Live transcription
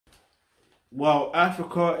Well,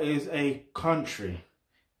 Africa is a country,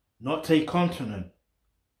 not a continent.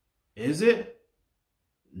 Is it?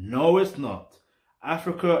 No, it's not.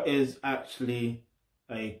 Africa is actually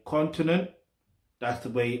a continent. That's the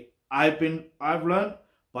way I've learned.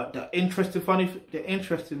 But the interesting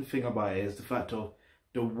thing about it is the fact of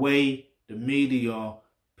the way the media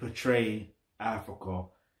portray Africa.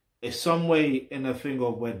 It's some way in a thing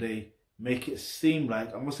of where they make it seem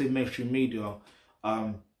like, I'm gonna say mainstream media,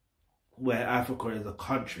 where Africa is a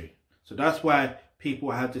country. So that's why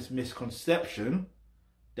people have this misconception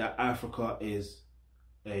that Africa is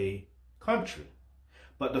a country.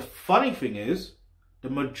 But the funny thing is,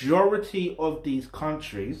 the majority of these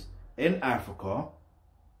countries in Africa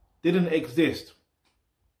didn't exist.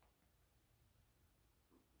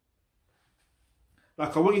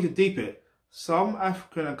 Like, I want you to deep it. Some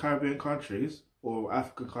African and Caribbean countries, or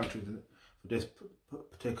African countries for this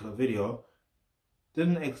particular video,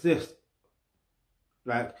 didn't exist.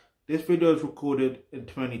 Like, this video is recorded in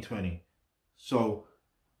 2020. So,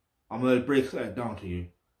 I'm going to break that down to you.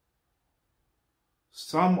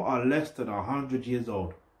 Some are less than 100 years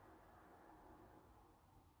old.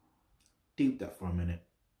 Deep that for a minute.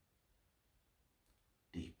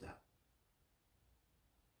 Deep that.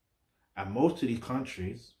 And most of these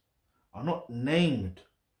countries are not named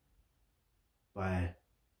by...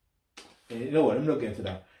 You know what, I'm not getting into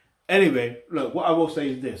that. Anyway, look, what I will say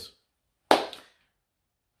is this.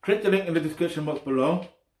 Click the link in the description box below.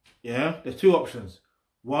 Yeah, there's two options.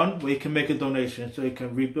 One, where you can make a donation so you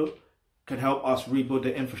can help us rebuild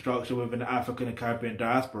the infrastructure within the African and Caribbean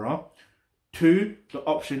diaspora. Two, the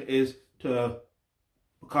option is to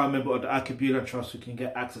become a member of the Alkebulantrust, so you can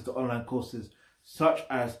get access to online courses such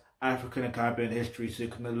as African and Caribbean history, so you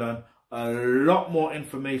can learn a lot more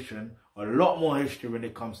information, a lot more history when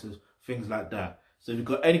it comes to things like that. So if you've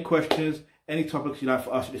got any questions, any topics you'd like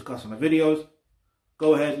for us to discuss on the videos,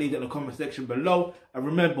 go ahead, leave it in the comment section below. And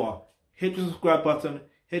remember, hit the subscribe button,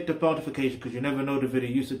 hit the notification, because you never know the video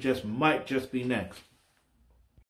you suggest might just be next.